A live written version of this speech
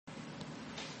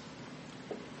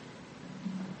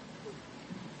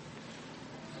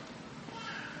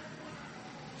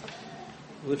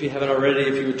Well, if you haven't already,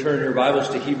 if you would turn your Bibles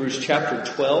to Hebrews chapter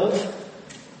 12.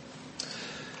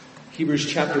 Hebrews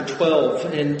chapter 12.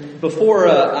 And before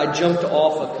I jumped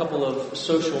off a couple of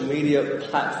social media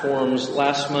platforms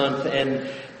last month and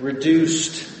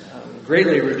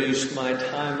greatly reduced my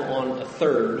time on a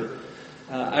third,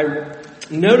 I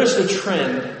noticed a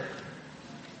trend,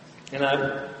 and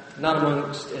I'm not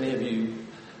amongst any of you,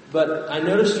 but I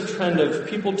noticed a trend of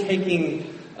people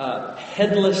taking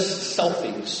headless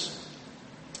selfies.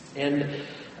 And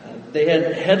they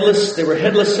were headless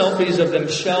selfies of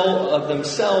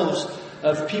themselves,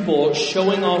 of people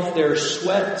showing off their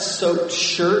sweat-soaked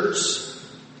shirts.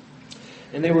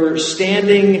 And they were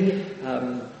standing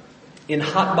in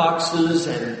hot boxes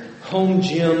and home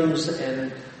gyms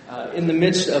and in the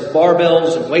midst of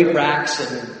barbells and weight racks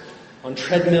and on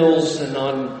treadmills and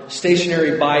on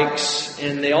stationary bikes.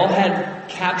 And they all had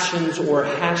captions or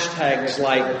hashtags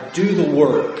like "do the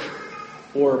work"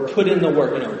 or "put in the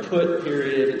work," put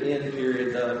period, in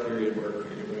period, the period, work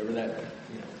period, whatever that,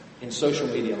 in social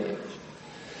media language.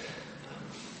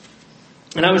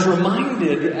 And I was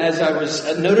reminded, as I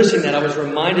was noticing that, I was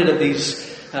reminded of these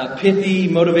pithy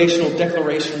motivational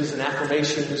declarations and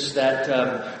affirmations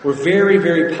that were very,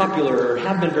 very popular, or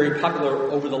have been very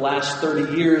popular over the last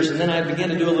 30 years. And then I began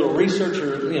to do a little research,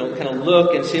 or kind of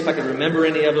look and see if I could remember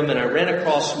any of them. And I ran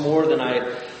across more than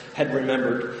I had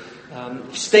remembered.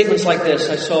 Statements like this.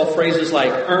 I saw phrases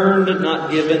like "earned, not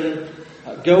given,"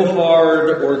 "go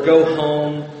hard" or "go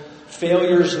home,"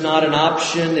 "failure's not an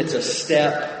option, it's a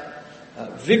step,"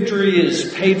 "victory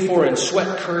is paid for in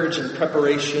sweat, courage, and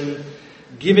preparation,"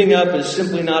 "giving up is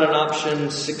simply not an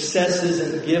option," "success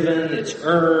isn't given, it's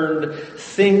earned,"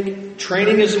 "think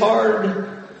training is hard,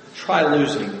 try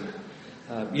losing,"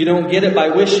 "you don't get it by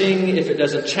wishing, if it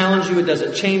doesn't challenge you, it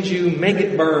doesn't change you, make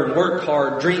it burn, work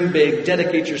hard, dream big,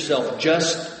 dedicate yourself,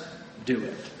 just do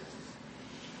it."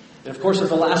 And of course, if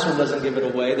the last one doesn't give it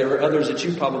away, there are others that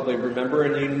you probably remember,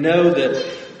 and you know that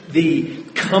the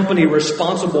company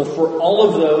responsible for all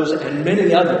of those and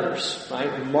many others,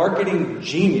 right? Marketing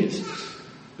geniuses,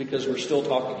 because we're still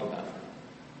talking about it.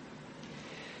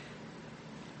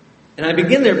 And I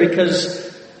begin there because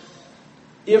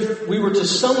if we were to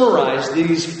summarize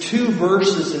these two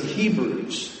verses in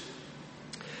Hebrews,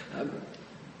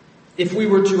 if we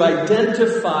were to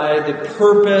identify the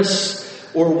purpose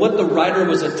or what the writer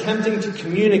was attempting to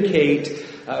communicate,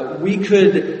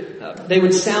 they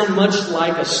would sound much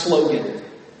like a slogan.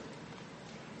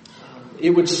 It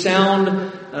would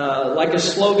sound like a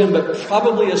slogan, but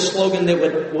probably a slogan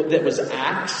that was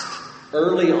axed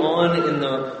early on in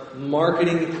the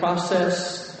marketing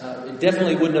process. It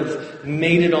definitely wouldn't have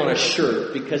made it on a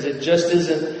shirt because it just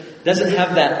doesn't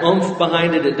have that oomph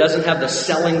behind it. It doesn't have the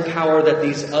selling power that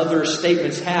these other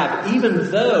statements have, even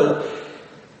though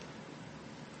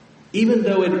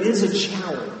it is a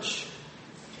challenge.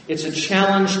 It's a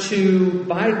challenge to,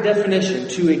 by definition,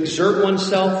 to exert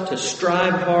oneself, to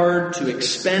strive hard, to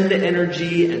expend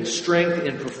energy and strength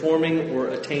in performing or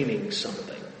attaining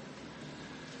something.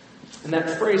 And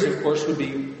that phrase, of course, would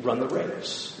be "run the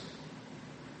race."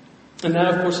 And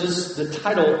that, of course, is the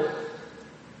title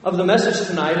of the message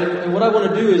tonight. And what I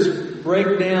want to do is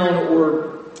break down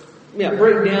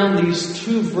these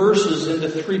two verses into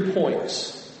 3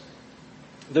 points.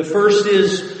 The first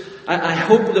is, I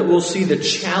hope that we'll see the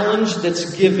challenge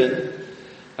that's given.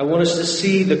 I want us to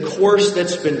see the course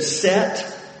that's been set.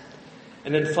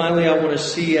 And then finally, I want to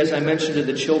see, as I mentioned to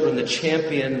the children, the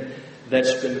champion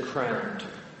that's been crowned.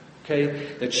 Okay,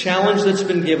 the challenge that's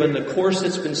been given, the course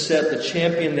that's been set, the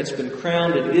champion that's been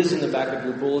crowned. It is in the back of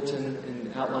your bulletin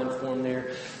in outline form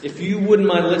there. If you wouldn't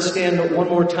mind, let's stand one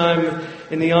more time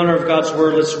in the honor of God's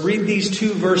Word. Let's read these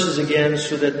two verses again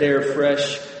so that they're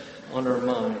fresh on our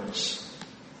minds.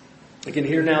 You can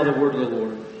hear now the word of the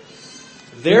Lord.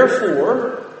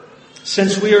 "Therefore,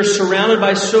 since we are surrounded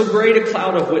by so great a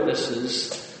cloud of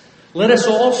witnesses, let us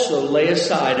also lay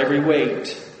aside every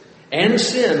weight and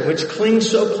sin which clings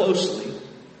so closely,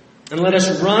 and let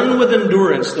us run with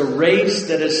endurance the race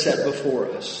that is set before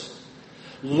us,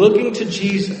 looking to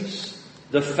Jesus,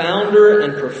 the founder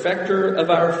and perfecter of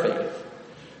our faith,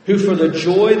 who for the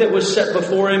joy that was set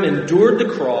before him endured the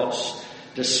cross,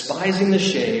 despising the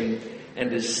shame,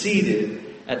 and is seated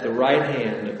at the right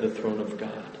hand of the throne of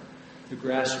God." The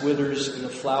grass withers and the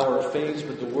flower fades,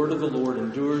 but the word of the Lord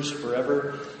endures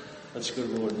forever. Let's go to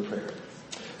the Lord in prayer.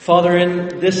 Father,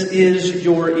 and this is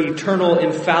your eternal,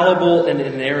 infallible, and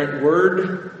inerrant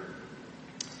word.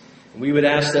 We would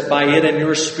ask that by it and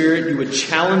your Spirit you would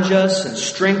challenge us and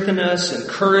strengthen us,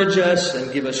 encourage us,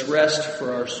 and give us rest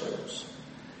for our souls.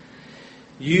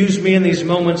 Use me in these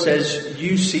moments as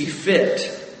you see fit.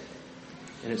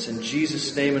 And it's in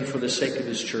Jesus' name and for the sake of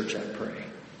His church I pray.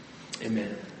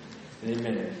 Amen.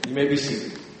 Amen. You may be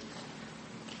seated.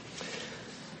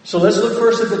 So let's look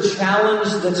first at the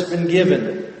challenge that's been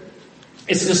given.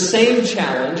 It's the same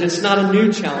challenge. It's not a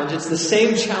new challenge. It's the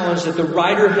same challenge that the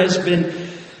writer has been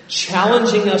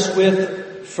challenging us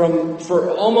with for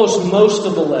almost most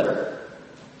of the letter.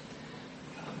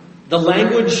 The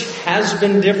language has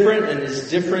been different and is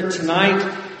different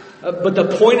tonight, but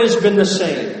the point has been the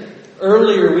same.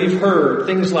 Earlier we've heard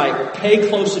things like pay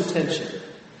close attention.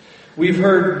 We've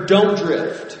heard don't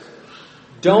drift.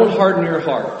 Don't harden your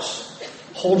hearts.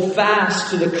 Hold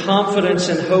fast to the confidence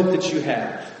and hope that you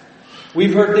have.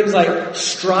 We've heard things like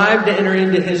strive to enter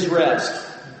into His rest.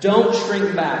 Don't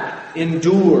shrink back.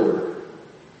 Endure.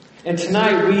 And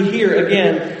tonight we hear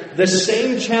again the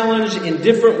same challenge in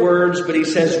different words, but he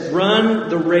says run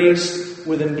the race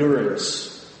with endurance.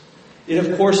 It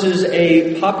of course is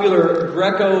a popular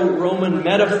Greco-Roman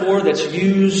metaphor that's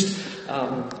used.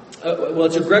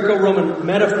 It's a Greco-Roman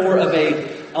metaphor of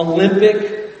a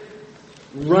Olympic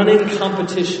running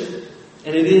competition.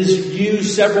 And it is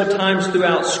used several times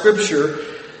throughout Scripture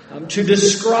to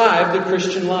describe the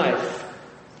Christian life.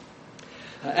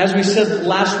 As we said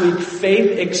last week,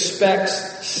 faith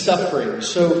expects suffering.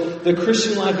 So the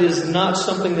Christian life is not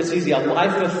something that's easy. A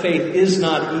life of faith is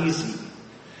not easy.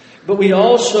 But we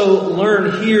also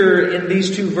learn here in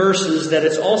these two verses that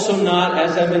it's also not,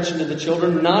 as I mentioned to the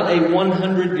children, not a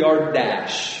 100-yard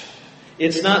dash.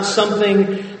 It's not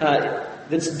something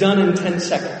that's done in 10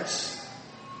 seconds.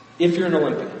 If you're an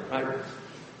Olympian, right?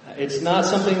 It's not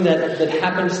something that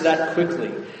happens that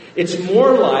quickly. It's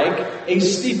more like a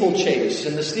steeplechase.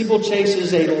 And the steeplechase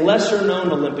is a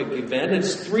lesser-known Olympic event.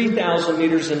 It's 3,000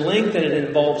 meters in length, and it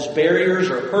involves barriers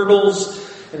or hurdles,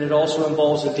 and it also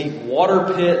involves a deep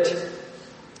water pit.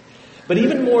 But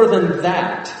even more than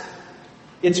that,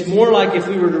 it's more like, if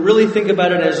we were to really think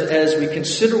about it as we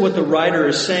consider what the writer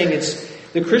is saying,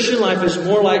 the Christian life is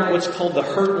more like what's called the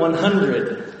Hurt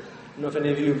 100. I don't know if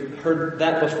any of you have heard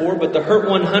that before, but the Hurt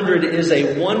 100 is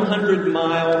a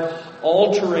 100-mile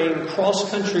all-terrain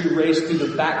cross-country race through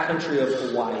the backcountry of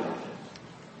Hawaii.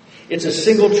 It's a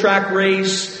single-track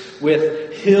race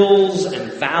with hills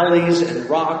and valleys and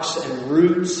rocks and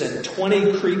roots and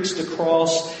 20 creeks to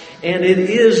cross. And it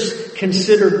is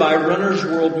considered by Runner's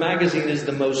World magazine as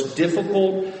the most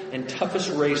difficult and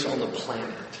toughest race on the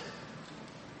planet.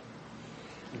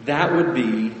 That would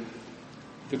be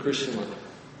the Christian life.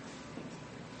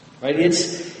 Right?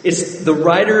 It's the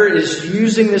writer is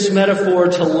using this metaphor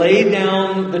to lay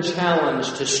down the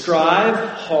challenge to strive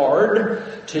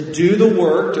hard, to do the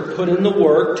work, to put in the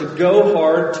work, to go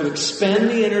hard, to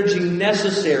expend the energy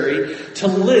necessary to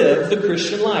live the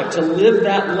Christian life, to live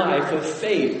that life of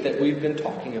faith that we've been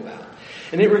talking about.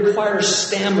 And it requires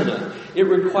stamina. It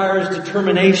requires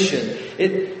determination.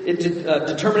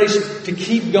 Determination to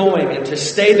keep going and to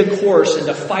stay the course and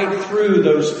to fight through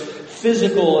those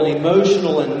physical and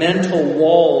emotional and mental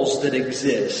walls that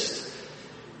exist.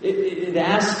 It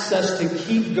asks us to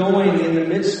keep going in the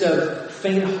midst of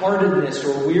faint-heartedness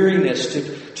or weariness,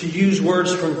 to use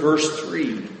words from verse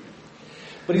 3.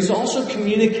 But he's also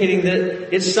communicating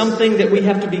that it's something that we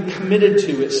have to be committed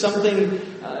to. It's something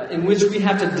in which we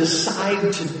have to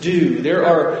decide to do.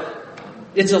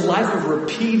 It's a life of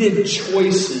repeated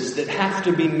choices that have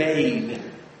to be made.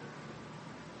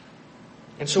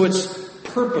 And so it's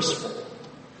purposeful.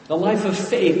 The life of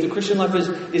faith, the Christian life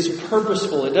is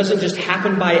purposeful. It doesn't just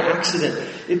happen by accident.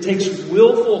 It takes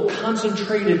willful,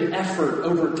 concentrated effort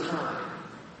over time.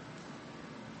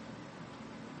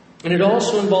 And it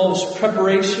also involves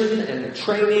preparation and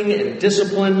training and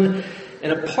discipline.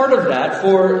 And a part of that,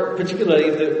 for particularly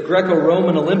the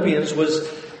Greco-Roman Olympians,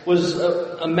 was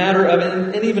a matter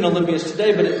of, and even Olympians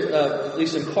today, but at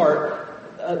least in part,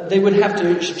 they would have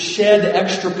to shed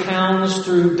extra pounds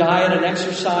through diet and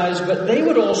exercise, but they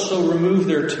would also remove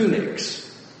their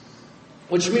tunics,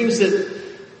 which means that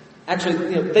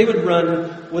actually, they would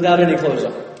run without any clothes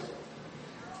on.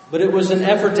 But it was an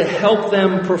effort to help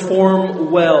them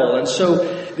perform well. And so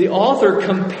the author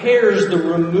compares the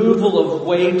removal of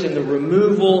weight and the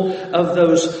removal of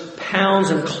those pounds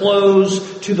and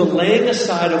clothes to the laying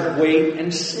aside of weight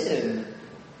and sin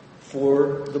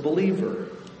for the believer.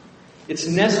 It's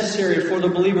necessary for the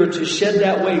believer to shed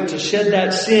that weight, to shed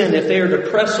that sin, if they are to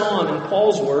press on, in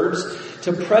Paul's words,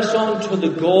 to press on to the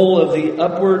goal of the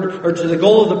upward, or to the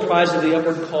goal of the prize of the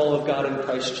upward call of God in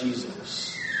Christ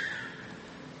Jesus.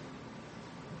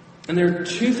 And there are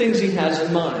two things he has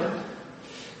in mind.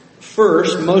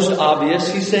 First, most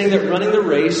obvious, he's saying that running the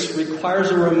race requires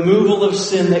a removal of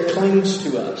sin that clings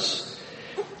to us.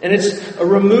 And it's a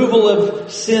removal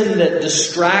of sin that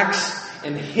distracts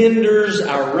and hinders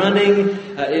our running.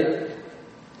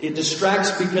 It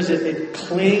distracts because it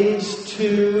clings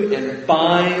to and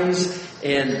binds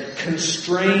and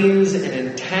constrains and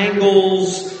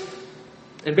entangles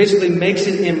and basically makes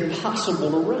it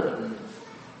impossible to run.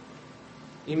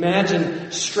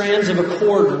 Imagine strands of a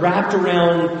cord wrapped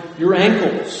around your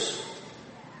ankles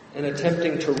and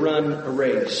attempting to run a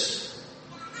race.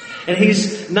 And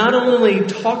he's not only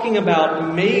talking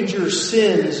about major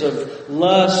sins of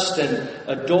lust and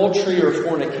adultery or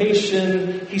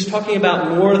fornication, he's talking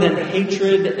about more than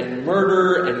hatred and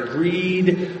murder and greed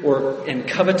and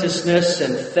covetousness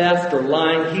and theft or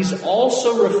lying. He's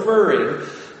also referring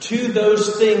to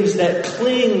those things that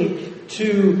cling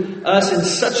to us in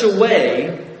such a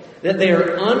way that they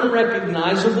are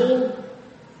unrecognizable,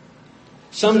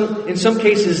 in some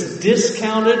cases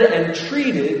discounted and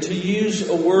treated, to use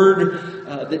a word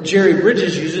that Jerry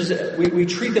Bridges uses, we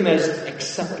treat them as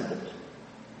acceptable.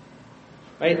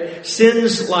 Right?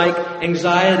 Sins like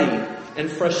anxiety and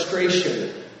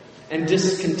frustration and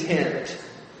discontent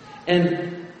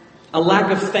and a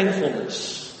lack of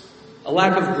thankfulness, a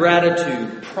lack of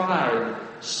gratitude, pride,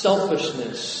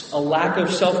 selfishness, a lack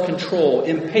of self-control,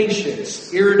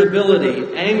 impatience,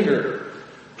 irritability, anger,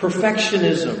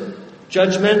 perfectionism,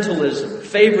 judgmentalism,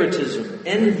 favoritism,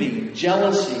 envy,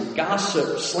 jealousy,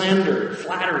 gossip, slander,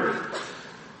 flattery.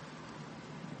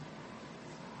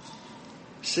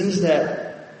 Sins that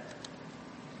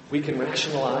we can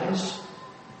rationalize,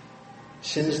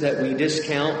 sins that we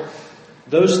discount,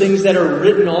 those things that are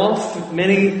written off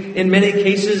in many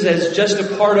cases as just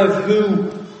a part of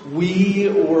who we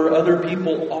or other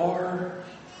people are,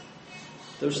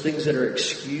 those things that are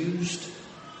excused,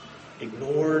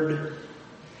 ignored.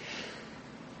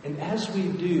 And as we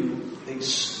do, they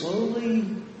slowly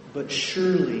but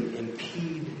surely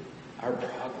impede our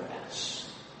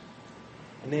progress.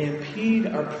 And they impede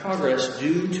our progress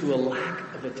due to a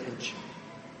lack of attention.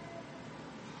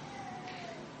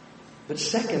 But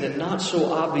second, and not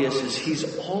so obvious, is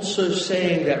he's also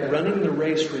saying that running the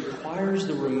race requires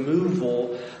the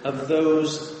removal of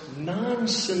those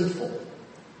non-sinful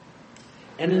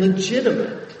and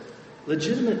legitimate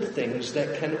things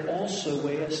that can also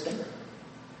weigh us down.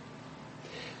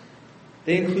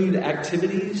 They include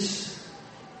activities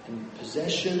and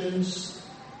possessions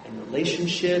and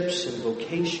relationships and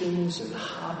vocations and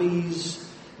hobbies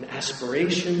and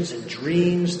aspirations and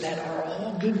dreams that are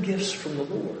all good gifts from the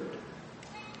Lord.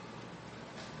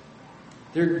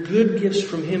 They're good gifts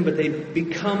from Him, but they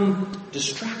become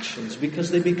distractions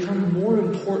because they become more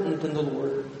important than the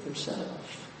Lord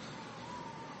Himself.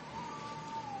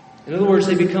 In other words,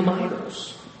 they become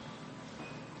idols.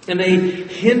 And they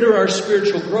hinder our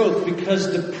spiritual growth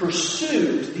because the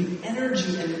pursuit, the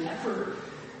energy and effort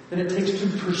that it takes to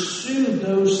pursue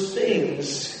those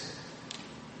things,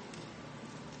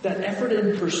 that effort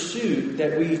and pursuit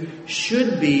that we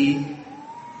should be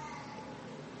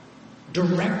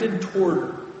directed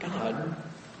toward God,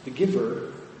 the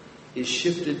giver, is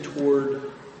shifted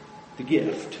toward the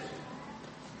gift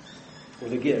or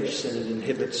the gifts, and it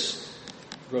inhibits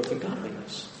growth in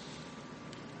godliness.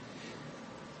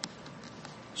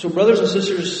 So, brothers and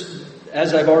sisters,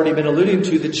 as I've already been alluding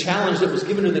to, the challenge that was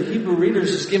given to the Hebrew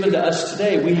readers is given to us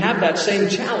today. We have that same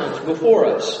challenge before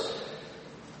us.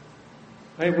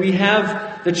 Right? We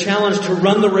have the challenge to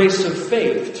run the race of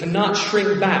faith, to not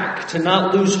shrink back, to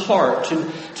not lose heart,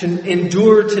 to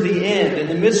endure to the end in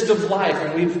the midst of life.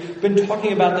 And we've been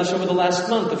talking about this over the last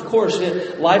month. Of course,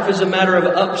 life is a matter of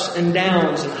ups and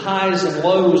downs and highs and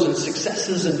lows and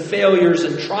successes and failures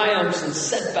and triumphs and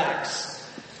setbacks.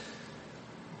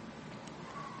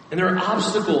 And there are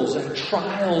obstacles and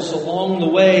trials along the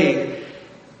way.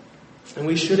 And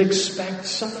we should expect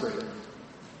suffering.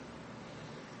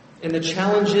 And the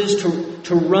challenge is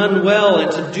to run well,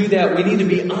 and to do that we need to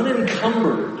be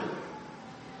unencumbered.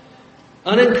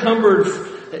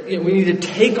 We need to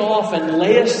take off and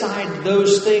lay aside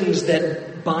those things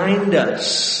that bind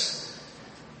us,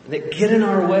 that get in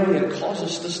our way and cause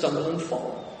us to stumble and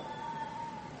fall.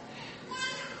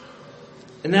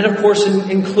 And that, of course,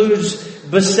 includes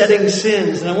besetting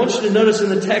sins. And I want you to notice in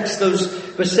the text those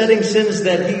besetting sins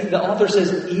that the author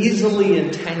says easily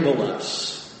entangle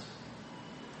us.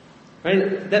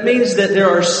 Right? That means that there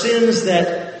are sins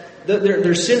there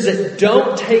are sins that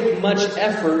don't take much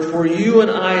effort for you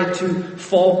and I to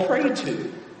fall prey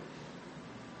to.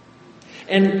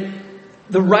 And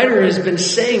the writer has been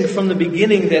saying from the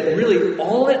beginning that really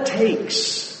all it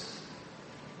takes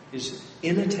is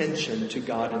inattention to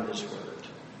God and His Word.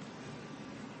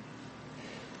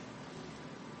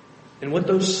 And what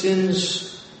those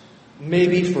sins may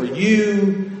be for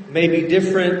you may be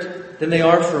different than they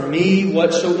are for me.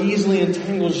 What so easily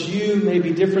entangles you may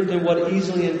be different than what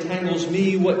easily entangles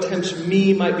me. What tempts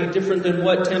me might be different than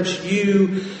what tempts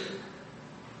you.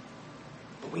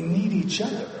 But we need each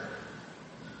other.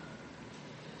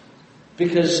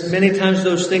 Because many times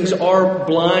those things are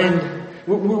blind.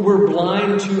 We're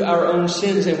blind to our own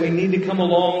sins, and we need to come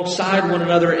alongside one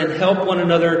another and help one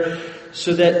another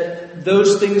so that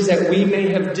those things that we may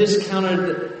have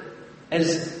discounted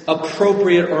as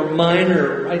appropriate or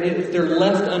minor, right, if they're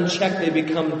left unchecked, they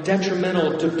become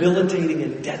detrimental, debilitating,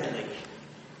 and deadly.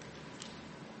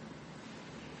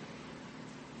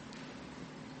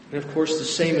 And of course, the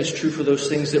same is true for those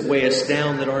things that weigh us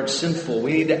down that aren't sinful.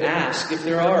 We need to ask if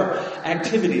there are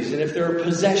activities and if there are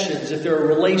possessions, if there are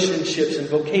relationships and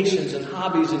vocations and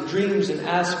hobbies and dreams and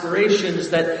aspirations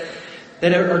that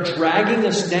are dragging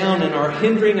us down and are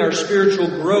hindering our spiritual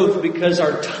growth because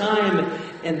our time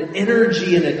and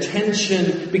energy and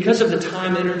attention, because of the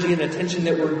time, energy, and attention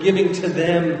that we're giving to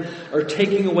them, are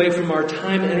taking away from our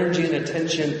time, energy, and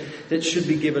attention that should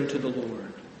be given to the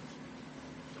Lord.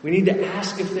 We need to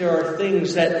ask if there are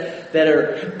things that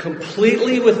are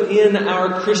completely within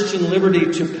our Christian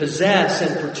liberty to possess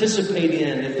and participate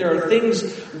in. If there are things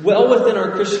well within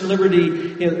our Christian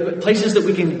liberty, places that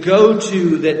we can go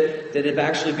to that have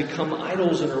actually become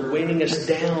idols and are weighing us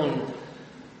down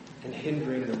and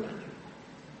hindering the running.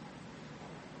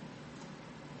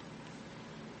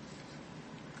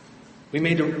 We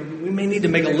may need to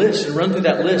make a list and run through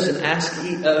that list and ask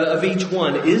of each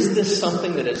one, is this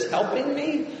something that is helping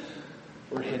me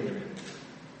or hindering me?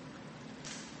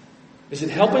 Is it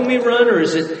helping me run or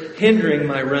is it hindering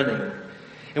my running?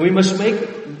 And we must make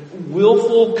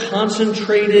willful,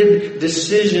 concentrated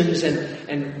decisions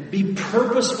and be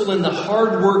purposeful in the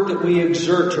hard work that we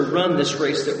exert to run this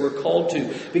race that we're called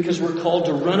to. Because we're called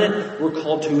to run it, we're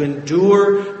called to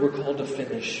endure, we're called to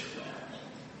finish.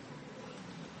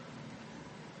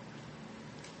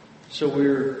 So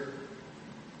we're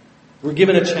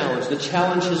given a challenge. The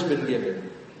challenge has been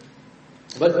given.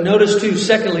 But notice too,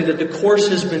 secondly, that the course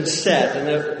has been set.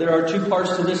 And there are two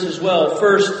parts to this as well.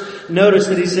 First, notice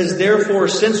that he says, therefore,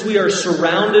 since we are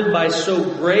surrounded by so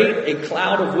great a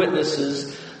cloud of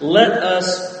witnesses, let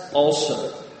us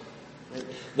also.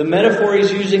 The metaphor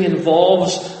he's using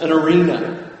involves an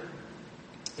arena.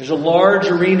 There's a large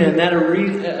arena, and that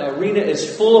arena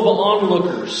is full of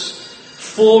onlookers.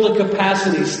 Full to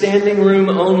capacity, standing room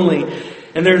only.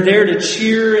 And they're there to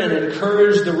cheer and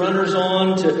encourage the runners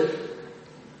on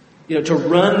to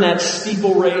run that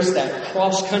steeple race, that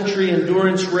cross-country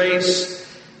endurance race.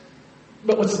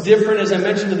 But what's different, as I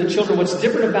mentioned to the children, what's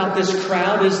different about this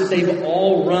crowd is that they've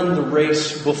all run the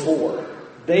race before.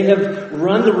 They have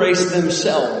run the race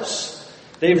themselves.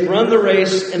 They've run the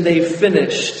race and they've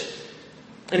finished.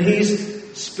 And he's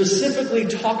specifically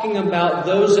talking about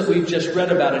those that we've just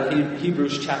read about in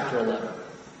Hebrews chapter 11.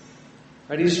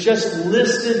 Right? He's just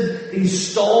listed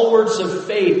these stalwarts of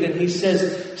faith, and he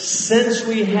says, since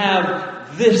we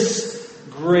have this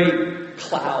great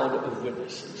cloud of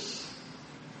witnesses.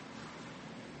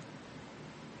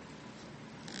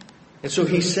 And so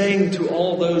he's saying to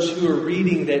all those who are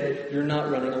reading that you're not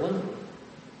running alone.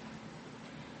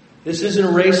 This isn't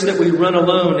a race that we run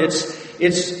alone. But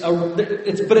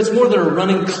it's more than a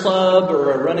running club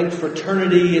or a running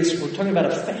fraternity. We're talking about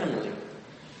a family.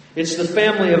 It's the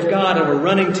family of God, and we're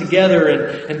running together.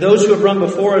 And those who have run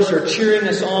before us are cheering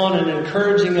us on and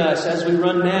encouraging us as we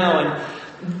run now.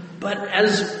 But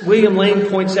as William Lane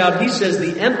points out, he says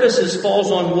the emphasis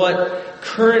falls on what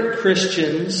current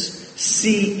Christians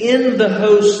see in the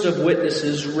host of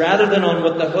witnesses rather than on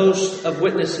what the host of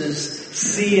witnesses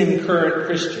see in current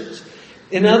Christians.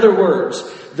 In other words,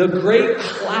 the great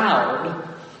cloud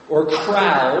or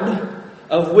crowd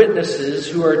of witnesses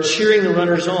who are cheering the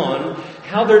runners on,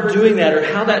 how they're doing that or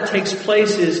how that takes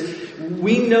place is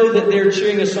we know that they're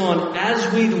cheering us on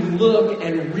as we look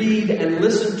and read and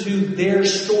listen to their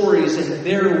stories and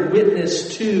their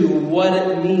witness to what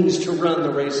it means to run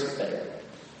the race of faith.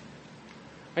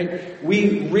 Right?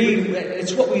 We read,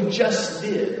 it's what we just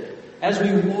did. As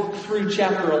we walked through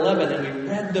chapter 11 and we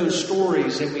read those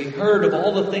stories and we heard of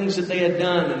all the things that they had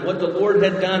done and what the Lord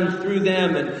had done through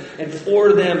them and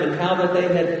for them and how that they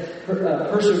had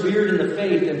persevered in the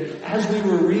faith. And as we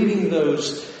were reading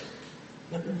those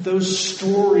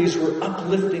stories were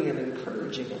uplifting and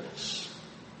encouraging us.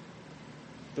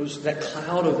 That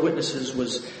cloud of witnesses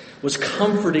was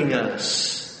comforting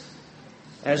us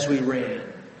as we ran.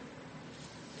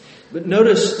 But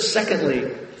notice, secondly,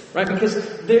 right, because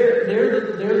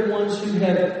they're the ones who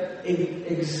have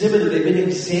exhibited, they've been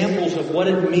examples of what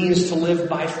it means to live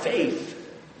by faith.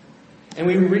 And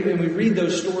we read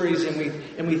those stories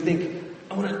and we think,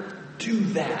 I want to do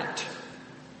that.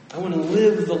 I want to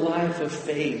live the life of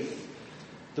faith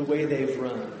the way they've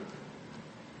run.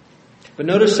 But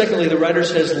notice, secondly, the writer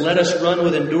says, let us run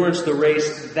with endurance the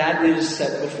race that is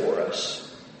set before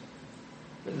us.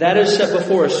 That is set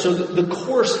before us. So the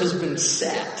course has been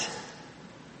set.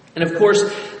 And of course,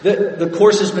 the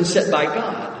course has been set by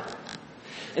God.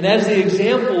 And as the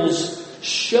examples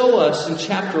show us in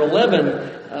chapter 11,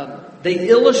 they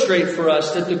illustrate for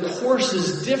us that the course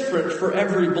is different for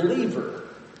every believer.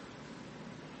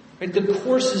 Right? The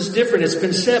course is different. It's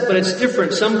been set, but it's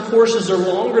different. Some courses are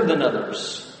longer than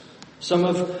others. Some,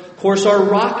 of course, are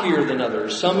rockier than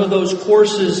others. Some of those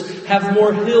courses have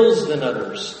more hills than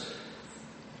others.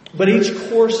 But each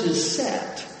course is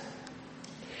set.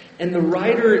 And the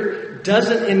writer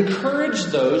doesn't encourage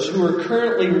those who are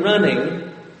currently running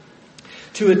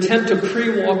to attempt to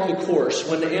pre-walk the course.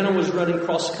 When Anna was running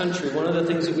cross country, one of the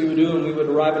things that we would do when we would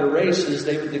arrive at a race is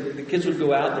the kids would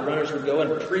go out, the runners would go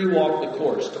and pre-walk the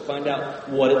course to find out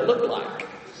what it looked like.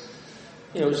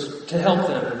 It was to help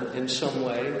them in some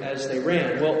way as they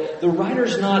ran. Well, the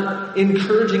writer's not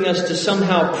encouraging us to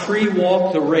somehow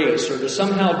pre-walk the race or to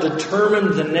somehow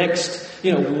determine the next,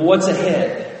 what's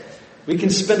ahead. We can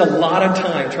spend a lot of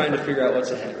time trying to figure out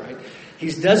what's ahead, right? He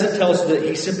doesn't tell us that.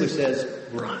 He simply says,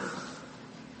 run.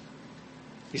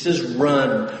 He says,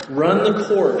 run. Run the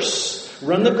course.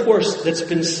 Run the course that's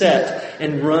been set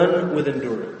and run with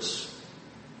endurance.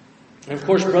 And of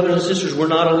course, brothers and sisters, we're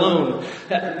not alone.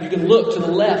 You can look to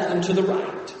the left and to the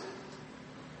right.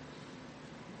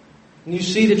 And you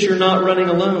see that you're not running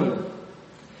alone.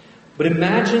 But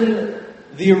imagine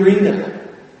the arena.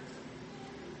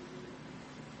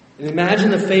 And imagine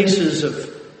the faces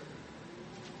of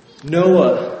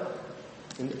Noah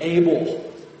and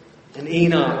Abel and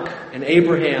Enoch and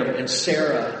Abraham and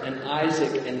Sarah and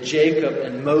Isaac and Jacob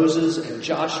and Moses and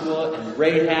Joshua and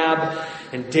Rahab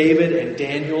and David and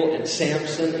Daniel and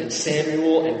Samson and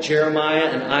Samuel and Jeremiah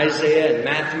and Isaiah and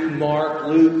Matthew, Mark,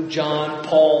 Luke, John,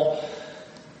 Paul.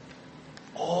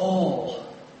 All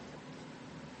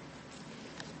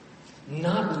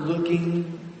not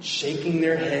looking, shaking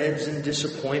their heads in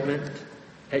disappointment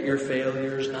at your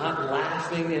failures, not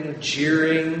laughing and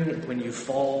jeering when you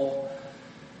fall.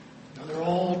 No, they're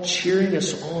all cheering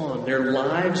us on. Their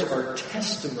lives are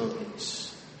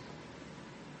testimonies.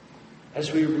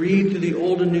 As we read through the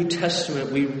Old and New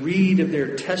Testament, we read of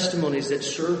their testimonies that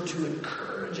serve to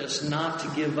encourage us not to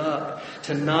give up,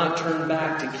 to not turn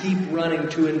back, to keep running,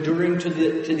 to enduring to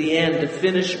the end, to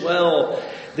finish well.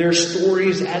 Their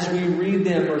stories, as we read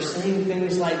them, are saying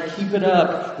things like, keep it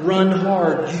up, run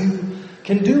hard, you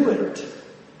can do it.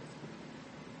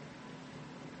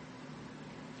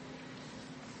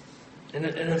 And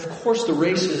of course the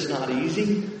race is not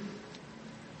easy.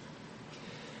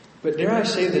 But dare I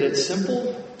say that it's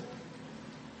simple?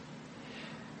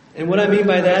 And what I mean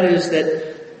by that is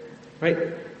that,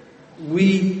 right,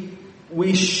 we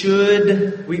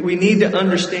need to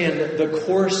understand that the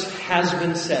course has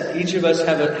been set. Each of us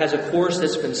has a course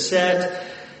that's been set.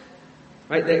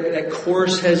 Right? That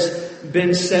course has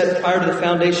been set prior to the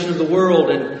foundation of the world,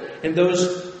 and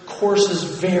those courses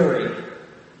vary.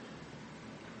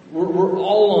 We're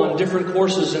all on different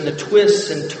courses, and the twists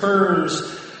and turns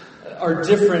are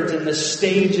different, and the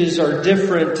stages are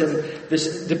different, and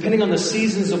this, depending on the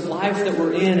seasons of life that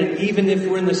we're in, and even if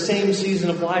we're in the same season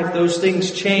of life, those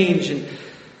things change.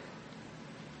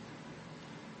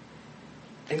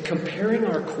 And comparing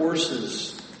our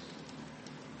courses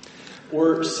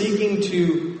or seeking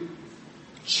to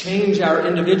change our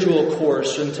individual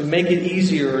course and to make it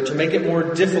easier or to make it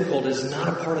more difficult is not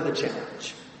a part of the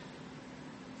challenge.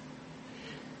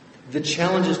 The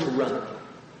challenge is to run.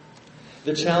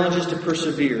 The challenge is to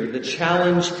persevere. The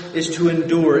challenge is to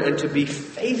endure and to be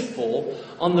faithful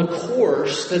on the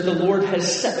course that the Lord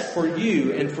has set for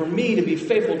you, and for me to be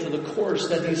faithful to the course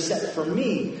that He set for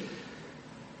me.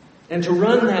 And to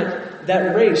run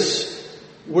that race,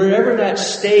 wherever that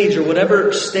stage or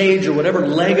whatever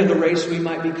leg of the race we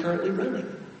might be currently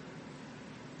running.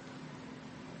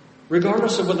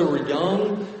 Regardless of whether we're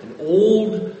young and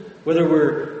old, whether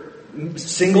we're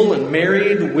single and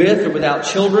married, with or without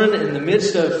children, in the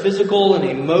midst of physical and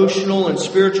emotional and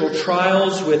spiritual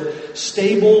trials, with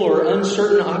stable or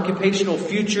uncertain occupational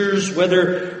futures,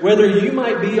 whether you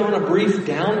might be on a brief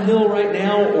downhill right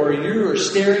now or you are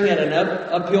staring at an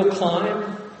uphill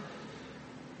climb,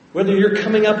 whether you're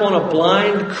coming up on a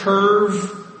blind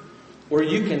curve or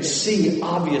you can see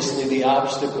obviously the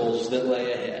obstacles that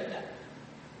lay ahead.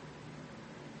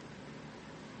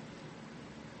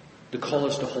 The call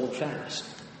is to hold fast.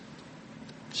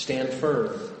 Stand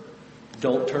firm.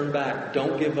 Don't turn back.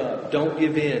 Don't give up. Don't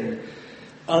give in.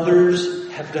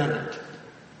 Others have done it.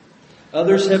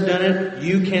 Others have done it.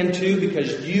 You can too,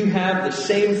 because you have the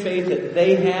same faith that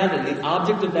they had, and the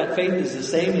object of that faith is the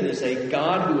same. It is a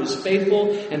God who is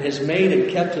faithful and has made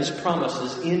and kept His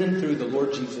promises in and through the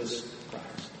Lord Jesus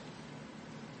Christ.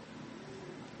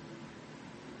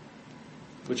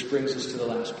 Which brings us to the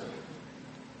last point.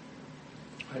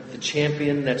 Right, the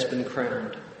champion that's been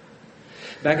crowned.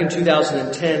 Back in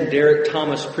 2010, Derek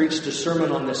Thomas preached a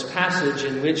sermon on this passage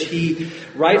in which he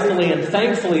rightfully and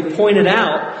thankfully pointed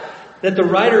out that the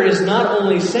writer is not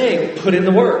only saying, put in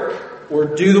the work, or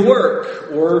do the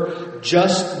work, or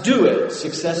just do it.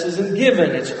 Success isn't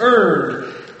given, it's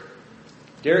earned.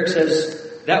 Derek says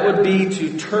that would be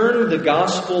to turn the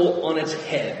gospel on its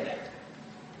head.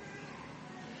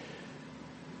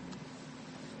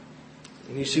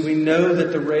 And you see, we know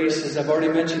that the race, as I've already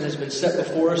mentioned, has been set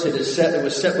before us. It was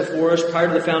set before us prior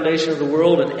to the foundation of the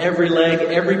world, and every leg,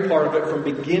 every part of it, from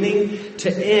beginning to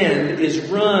end, is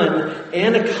run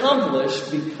and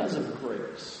accomplished because of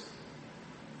grace.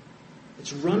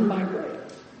 It's run by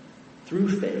grace,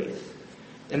 through faith.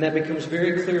 And that becomes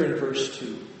very clear in verse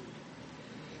 2.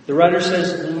 The writer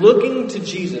says, looking to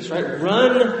Jesus, right?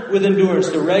 Run with endurance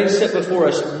the race set before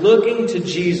us, looking to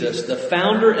Jesus, the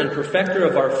founder and perfecter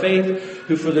of our faith,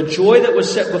 who for the joy that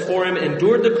was set before Him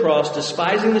endured the cross,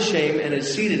 despising the shame, and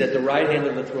is seated at the right hand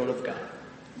of the throne of God.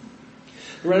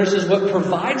 The writer says what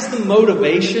provides the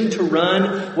motivation to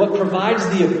run, what provides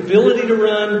the ability to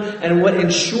run, and what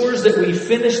ensures that we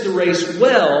finish the race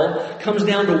well comes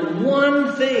down to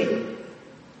one thing,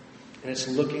 and it's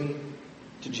looking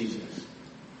to Jesus.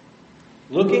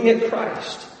 Looking at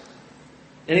Christ.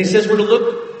 And he says we're to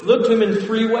look to Him in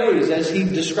three ways as he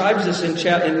describes this in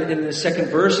the second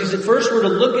verse. He said first we're to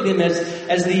look at Him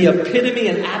as the epitome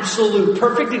and absolute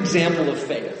perfect example of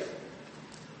faith.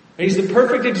 And He's the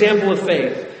perfect example of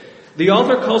faith. The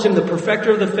author calls Him the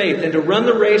perfecter of the faith. And to run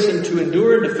the race and to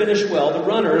endure and to finish well, the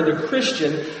runner, the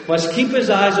Christian, must keep his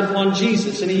eyes upon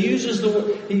Jesus. And he uses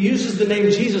the name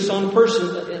Jesus on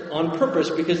purpose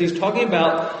because he's talking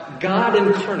about God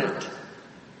incarnate.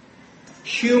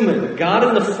 Human, God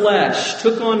in the flesh,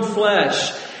 took on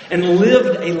flesh and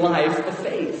lived a life of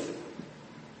faith.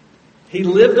 He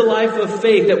lived a life of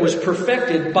faith that was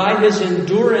perfected by His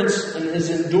endurance and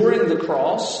His enduring the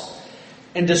cross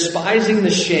and despising the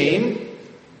shame.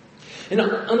 And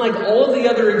unlike all of the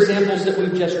other examples that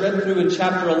we've just read through in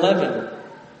chapter 11,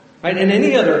 right, and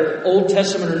any other Old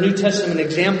Testament or New Testament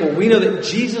example, we know that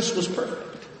Jesus was perfect.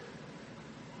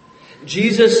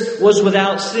 Jesus was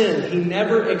without sin. He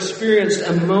never experienced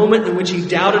a moment in which He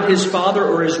doubted His Father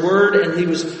or His Word, and He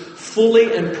was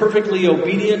fully and perfectly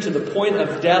obedient to the point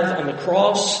of death on the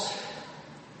cross.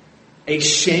 A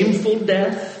shameful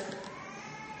death.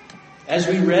 As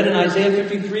we read in Isaiah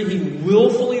 53, He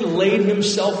willfully laid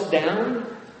Himself down.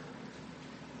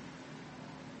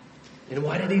 And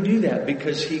why did He do that?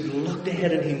 Because He looked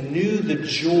ahead and He knew the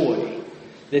joy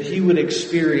that He would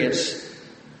experience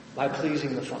by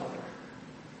pleasing the Father.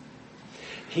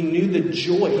 He knew the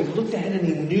joy. He looked ahead and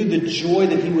He knew the joy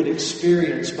that He would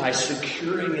experience by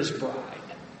securing His bride.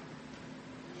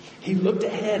 He looked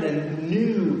ahead and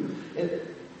knew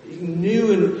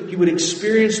and He would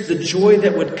experience the joy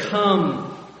that would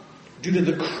come due to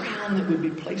the crown that would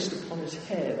be placed upon His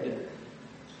head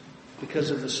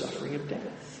because of the suffering of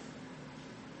death.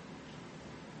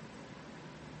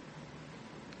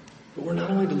 But we're not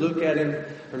only to look at Him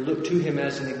or look to Him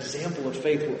as an example of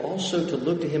faith, we're also to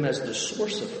look to Him as the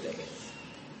source of faith.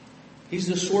 He's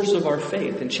the source of our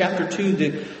faith. In chapter 2,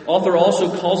 the author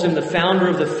also calls Him the founder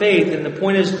of the faith. And the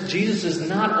point is, Jesus is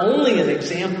not only an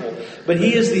example, but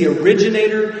He is the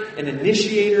originator and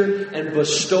initiator and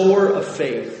bestower of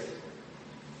faith.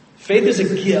 Faith is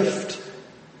a gift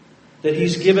that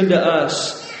He's given to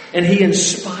us. And He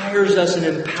inspires us and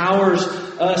empowers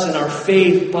us in our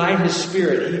faith by His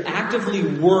Spirit. He actively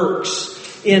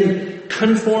works in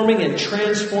conforming and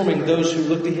transforming those who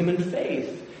look to Him in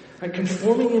faith. Right?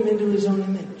 Conforming Him into His own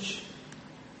image.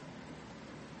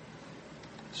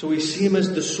 So we see Him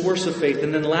as the source of faith.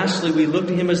 And then lastly, we look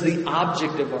to Him as the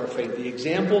object of our faith. The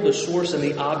example, the source, and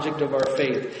the object of our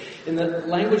faith. In the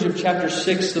language of chapter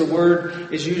 6, the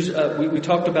word is used, we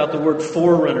talked about the word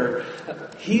forerunner.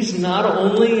 He's not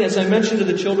only, as I mentioned to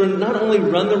the children, not only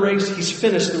run the race, He's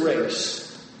finished the race.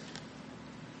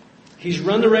 He's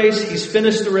run the race, He's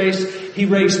finished the race, He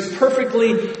raced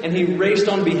perfectly, and He raced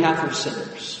on behalf of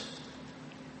sinners.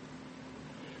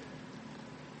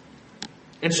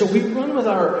 And so we run with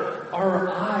our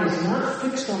eyes not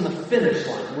fixed on the finish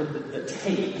line with the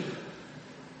tape,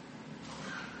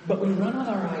 but we run with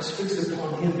our eyes fixed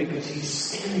upon Him because He's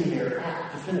standing there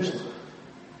at the finish line.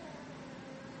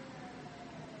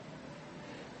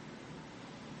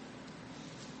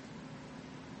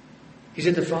 He's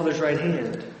at the Father's right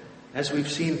hand, as we've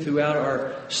seen throughout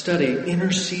our study,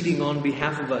 interceding on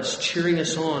behalf of us, cheering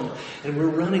us on. And we're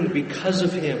running because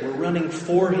of Him. We're running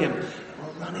for Him. And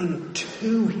we're running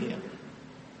to Him.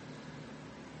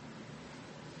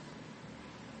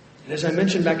 And as I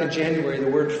mentioned back in January,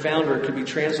 the word founder could be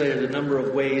translated a number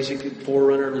of ways. It could be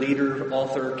forerunner, leader,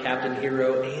 author, captain,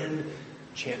 hero, and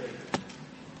champion.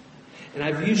 And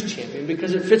I've used champion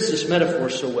because it fits this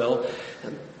metaphor so well.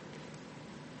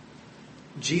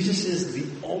 Jesus is the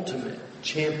ultimate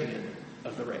champion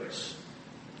of the race.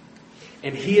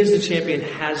 And He as the champion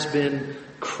has been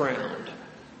crowned.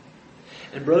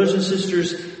 And brothers and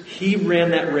sisters, He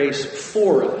ran that race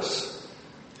for us.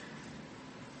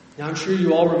 Now I'm sure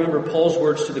you all remember Paul's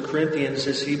words to the Corinthians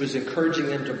as he was encouraging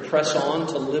them to press on,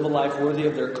 to live a life worthy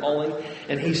of their calling.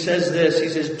 And he says this, he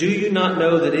says, "Do you not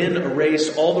know that in a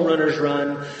race all the runners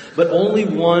run, but only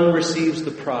one receives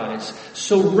the prize?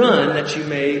 So run that you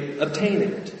may obtain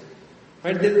it."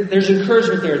 Right? There's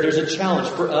encouragement there. There's a challenge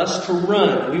for us to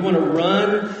run. We want to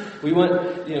run. We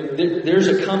want, there's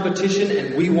a competition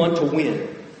and we want to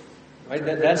win. Right?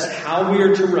 That's how we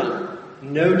are to run.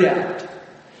 No doubt.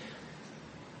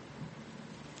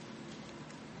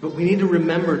 But we need to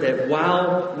remember that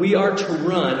while we are to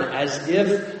run as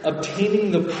if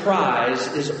obtaining the prize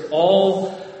is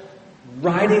all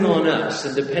riding on us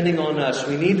and depending on us,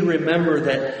 we need to remember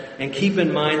that and keep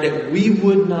in mind that we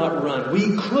would not run,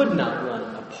 we could not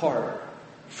run apart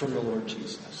from the Lord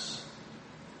Jesus.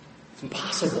 It's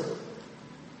impossible.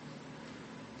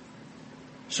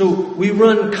 So we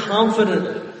run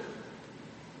confidently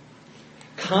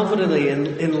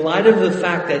in light of the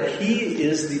fact that He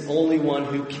is the only one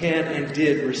who can and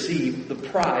did receive the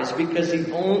prize, because He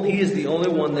is the only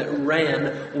one that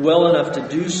ran well enough to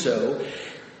do so.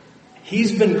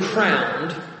 He's been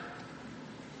crowned.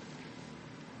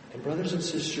 And brothers and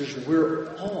sisters,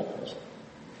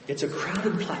 it's a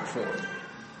crowded platform.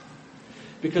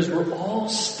 Because we're all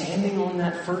standing on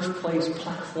that first place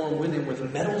platform with Him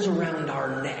with medals around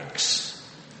our necks,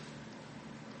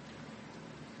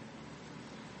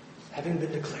 having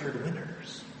been declared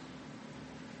winners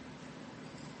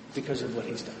because of what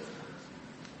He's done for us.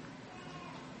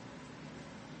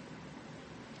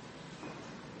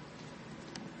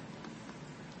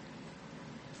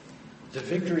 The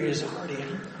victory is already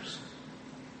ours.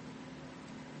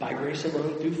 By grace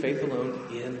alone, through faith alone,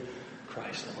 in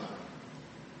Christ alone.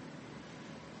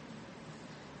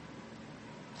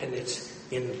 And it's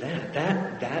in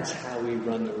that's how we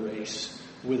run the race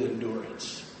with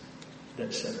endurance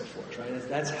that's set before us, right?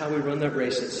 That's how we run that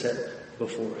race that's set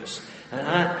before us.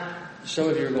 And some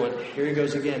of you are going, here he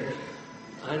goes again.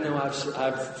 I know I've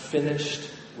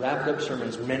wrapped up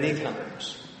sermons many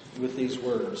times with these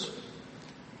words.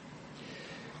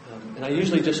 And I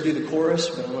usually just do the chorus,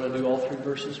 but I want to do all three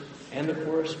verses and the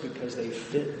chorus because they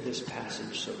fit this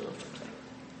passage so perfectly.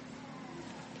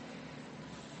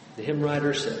 The hymn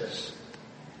writer says,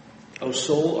 "O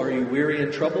soul, are you weary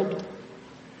and troubled?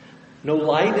 No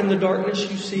light in the darkness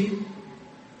you see?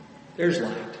 There's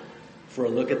light for a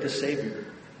look at the Savior,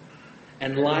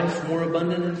 and life more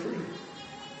abundant and free.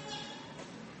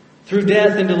 Through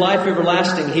death into life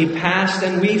everlasting He passed,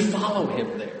 and we follow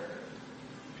Him there.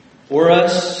 O'er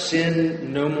us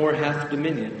sin no more hath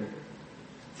dominion,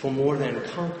 for more than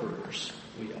conquerors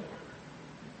we are.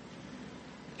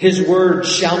 His word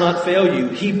shall not fail you.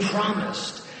 He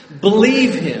promised.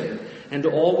 Believe Him, and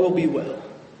all will be well.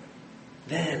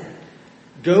 Then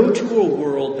go to a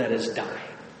world that is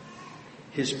dying,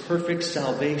 His perfect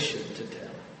salvation to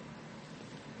tell.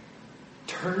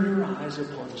 Turn your eyes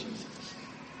upon Jesus.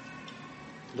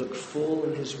 Look full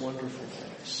in His wonderful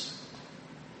face.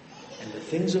 And the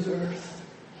things of earth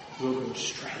will grow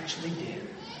strangely dim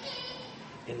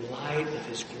in light of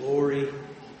His glory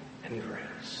and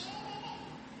grace."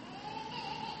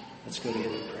 Let's go to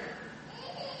Him in prayer.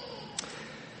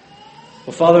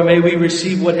 Well, Father, may we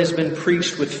receive what has been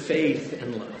preached with faith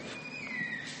and love.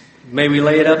 May we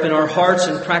lay it up in our hearts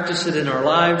and practice it in our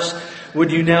lives.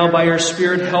 Would you now, by your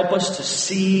Spirit, help us to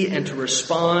see and to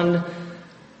respond?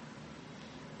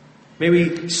 May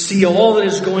we see all that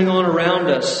is going on around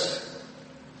us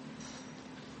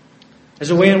as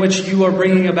a way in which you are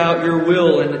bringing about your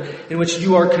will and in which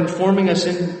you are conforming us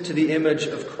into the image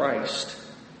of Christ.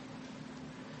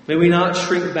 May we not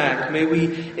shrink back. May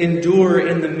we endure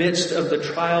in the midst of the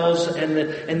trials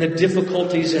and the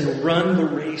difficulties and run the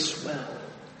race well.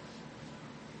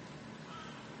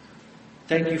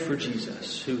 Thank you for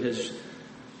Jesus, who has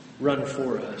run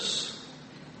for us.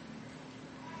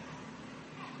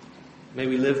 May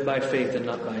we live by faith and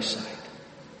not by sight.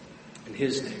 In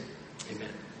His name,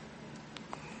 amen.